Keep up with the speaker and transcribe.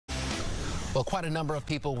Well, quite a number of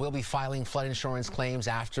people will be filing flood insurance claims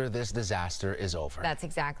after this disaster is over. That's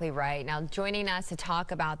exactly right. Now, joining us to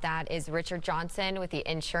talk about that is Richard Johnson with the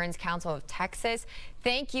Insurance Council of Texas.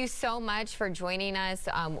 Thank you so much for joining us.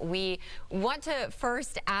 We want to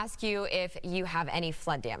first ask you if you have any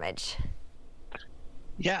flood damage.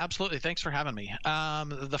 Yeah, absolutely. Thanks for having me.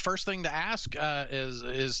 The first thing to ask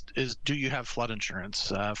is do you have flood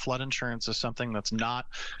insurance? Flood insurance is something that's not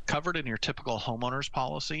covered in your typical homeowner's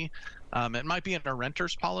policy. It might be in a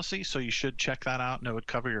renter's policy, so you should check that out, and it would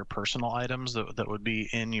cover your personal items that would be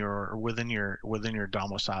in your within your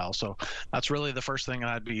domicile. So that's really the first thing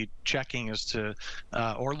I'd be checking is to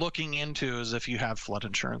or looking into is if you have flood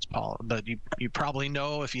insurance policy. But you probably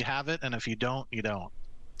know if you have it, and if you don't, you don't.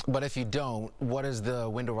 But if you don't, what is the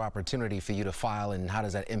window of opportunity for you to file, and how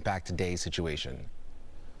does that impact today's situation?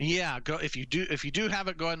 Yeah, if you do have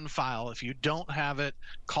it, go ahead and file. If you don't have it,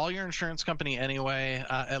 call your insurance company anyway.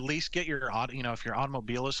 At least get your if your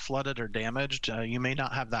automobile is flooded or damaged, you may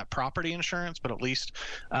not have that property insurance, but at least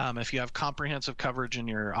if you have comprehensive coverage in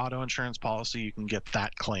your auto insurance policy, you can get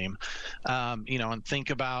that claim. And think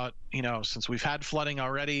about, since we've had flooding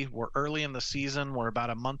already, we're early in the season. We're about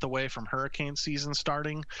a month away from hurricane season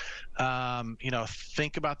starting.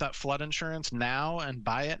 Think about that flood insurance now and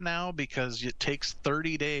buy it now, because it takes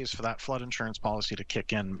 30 days for that flood insurance policy to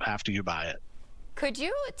kick in after you buy it. Could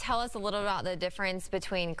you tell us a little about the difference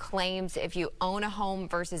between claims if you own a home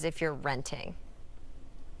versus if you're renting?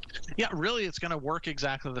 Yeah, really, it's going to work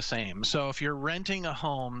exactly the same. So if you're renting a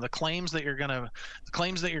home, the claims that you're going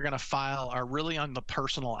to file are really on the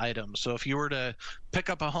personal items. So if you were to pick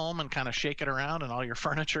up a home and kind of shake it around and all your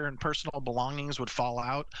furniture and personal belongings would fall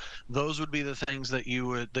out, those would be the things that you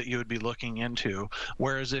would be looking into.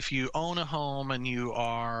 Whereas if you own a home and you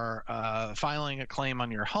are filing a claim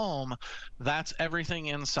on your home, that's everything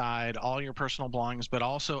inside, all your personal belongings, but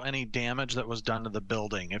also any damage that was done to the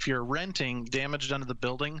building. If you're renting, damage done to the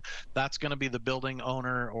building, that's going to be the building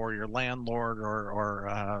owner or your landlord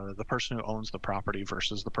or the person who owns the property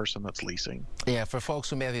versus the person that's leasing. Yeah, for folks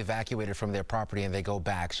who may have evacuated from their property and they go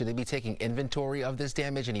back, should they be taking inventory of this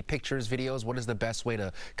damage? Any pictures, videos? What is the best way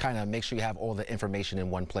to kind of make sure you have all the information in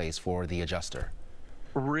one place for the adjuster?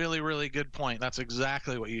 Really, really good point. That's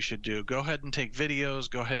exactly what you should do. Go ahead and take videos.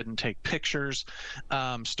 Go ahead and take pictures.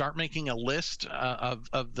 Start making a list of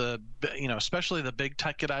the, especially the big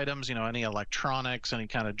ticket items, any electronics, any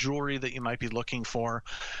kind of jewelry that you might be looking for.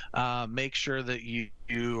 Make sure that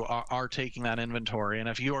you are taking that inventory. And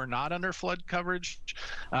if you are not under flood coverage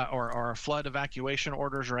or flood evacuation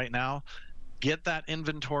orders right now, get that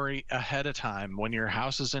inventory ahead of time. When your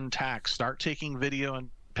house is intact, start taking video and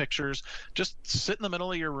pictures. Just sit in the middle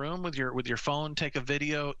of your room with your phone, take a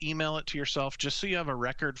video, email it to yourself, just so you have a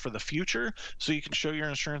record for the future, so you can show your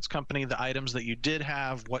insurance company the items that you did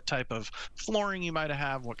have, what type of flooring you might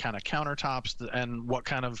have, what kind of countertops, and what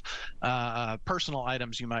kind of personal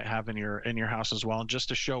items you might have in your house as well, and just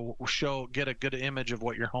to get a good image of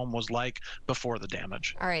what your home was like before the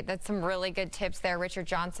damage. All right, that's some really good tips there. Richard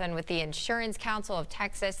Johnson with the Insurance Council of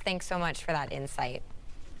Texas. Thanks so much for that insight.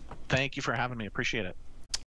 Thank you for having me. Appreciate it.